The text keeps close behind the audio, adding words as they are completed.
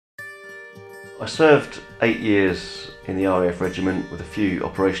I served 8 years in the RAF regiment with a few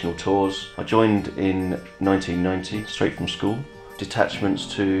operational tours. I joined in 1990, straight from school.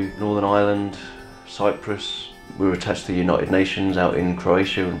 Detachments to Northern Ireland, Cyprus. We were attached to the United Nations out in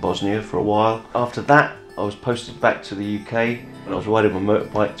Croatia and Bosnia for a while. After that, I was posted back to the UK and I was riding my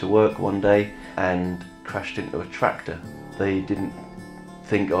motorbike to work one day and crashed into a tractor. They didn't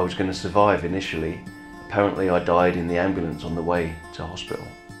think I was going to survive initially. Apparently I died in the ambulance on the way to hospital.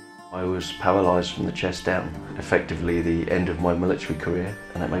 I was paralysed from the chest down, effectively the end of my military career,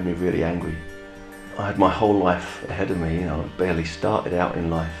 and that made me really angry. I had my whole life ahead of me, I barely started out in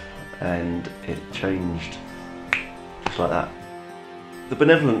life, and it changed just like that. The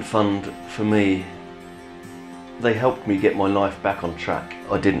Benevolent Fund, for me, they helped me get my life back on track.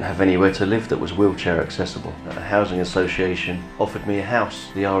 I didn't have anywhere to live that was wheelchair accessible. A housing association offered me a house.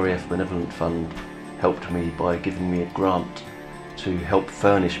 The RAF Benevolent Fund helped me by giving me a grant to help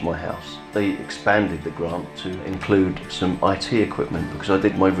furnish my house. They expanded the grant to include some IT equipment because I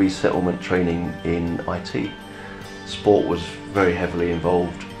did my resettlement training in IT. Sport was very heavily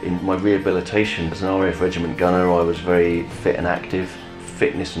involved. In my rehabilitation as an RAF regiment gunner, I was very fit and active.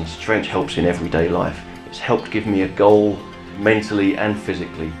 Fitness and strength helps in everyday life. It's helped give me a goal mentally and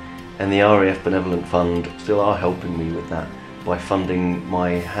physically, and the RAF Benevolent Fund still are helping me with that by funding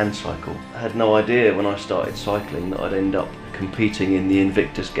my hand cycle. I had no idea when I started cycling that I'd end up competing in the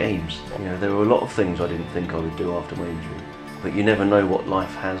Invictus Games. You know, there were a lot of things I didn't think I would do after my injury, but you never know what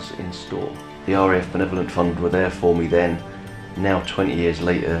life has in store. The RAF Benevolent Fund were there for me then. Now 20 years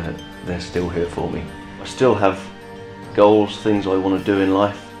later, they're still here for me. I still have goals, things I want to do in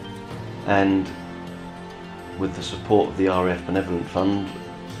life, and with the support of the RAF Benevolent Fund,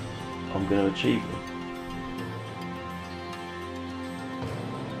 I'm going to achieve them.